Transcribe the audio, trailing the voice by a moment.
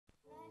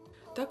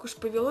Так уж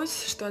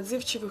повелось, что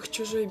отзывчивых к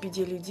чужой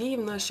беде людей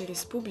в нашей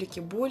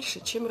республике больше,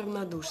 чем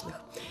равнодушных.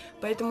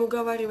 Поэтому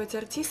уговаривать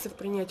артистов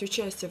принять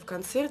участие в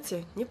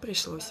концерте не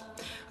пришлось.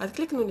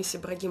 Откликнулись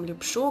Ибрагим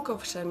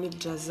Лепшоков, Шамиль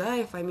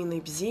Джазаев, Амина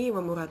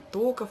Ибзеева, Мурат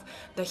Токов,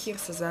 Дахир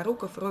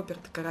Сазаруков,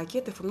 Роберт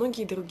Каракетов и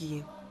многие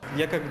другие.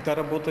 Я когда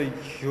работаю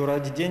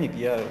ради денег,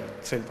 я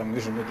цель там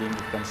вижу на деньги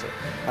в конце.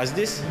 А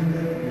здесь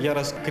я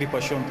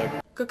раскрепощен так.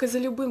 Как и за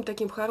любым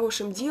таким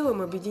хорошим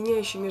делом,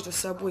 объединяющим между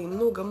собой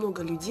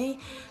много-много людей,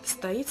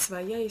 стоит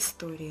своя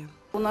история.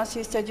 У нас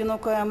есть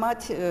одинокая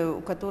мать,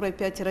 у которой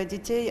 5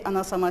 детей,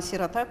 она сама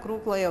сирота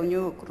круглая, у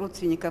нее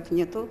родственников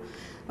нету.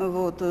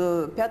 Вот,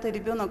 5-й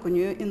ребенок у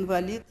нее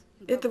инвалид.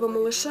 Этого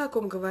малыша, о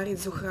ком говорит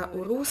Зухра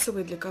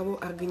Урусова, для кого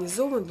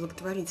организован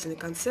благотворительный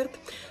концерт,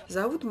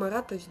 зовут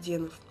Марат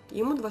Озденов.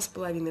 Ему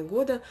 2,5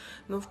 года,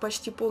 но в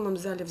почти полном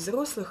зале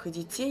взрослых и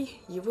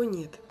детей его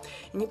нет.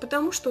 И не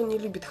потому, что он не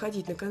любит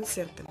ходить на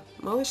концерты.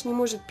 Малыш не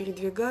может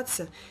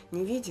передвигаться,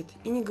 не видит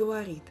и не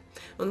говорит.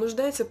 Он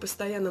нуждается в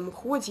постоянном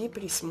уходе и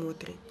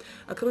присмотре.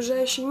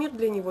 Окружающий мир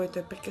для него –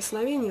 это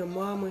прикосновение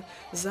мамы,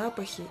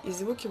 запахи и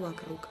звуки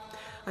вокруг.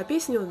 А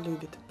песни он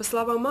любит. По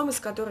словам мамы, с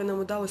которой нам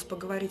удалось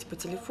поговорить по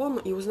телефону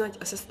и узнать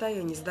о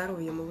состоянии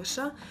здоровья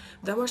малыша,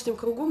 в домашнем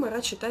кругу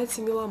Марат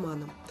считается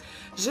меломаном.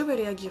 Живо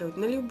реагирует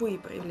на любые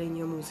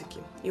проявления музыки.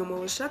 И у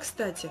малыша,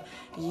 кстати,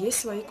 есть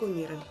свои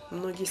кумиры,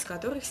 многие из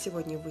которых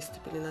сегодня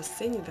выступили на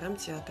сцене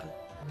драмтеатра.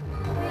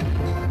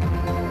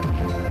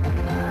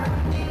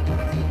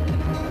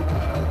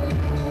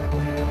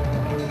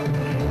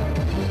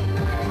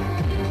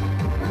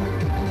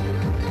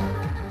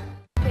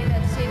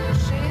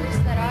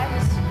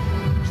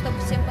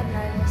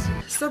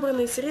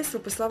 Собранные средства,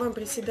 по словам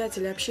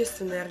председателя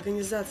общественной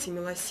организации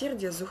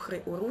 «Милосердие»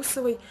 Зухры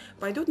Урусовой,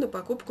 пойдут на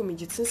покупку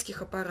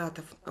медицинских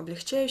аппаратов,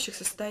 облегчающих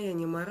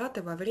состояние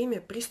Марата во время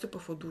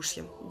приступов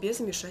удушья, без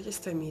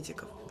вмешательства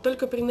медиков.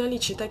 Только при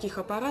наличии таких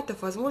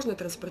аппаратов возможна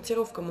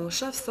транспортировка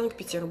малыша в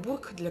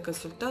Санкт-Петербург для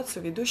консультации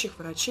у ведущих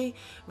врачей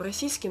в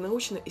Российский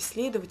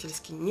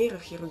научно-исследовательский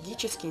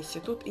нейрохирургический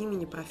институт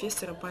имени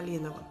профессора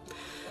Поленова.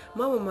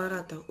 Мама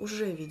Марата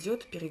уже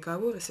ведет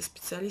переговоры со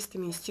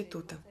специалистами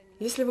института.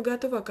 Если вы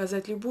готовы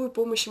оказать любую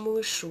помощь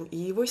малышу и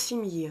его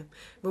семье,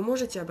 вы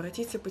можете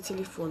обратиться по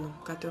телефону,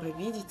 который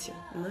видите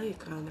на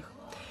экранах.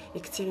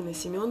 Екатерина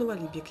Семенова,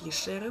 Либек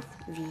Ешеров,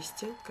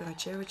 Вести,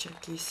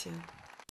 Карачаево-Черкесия.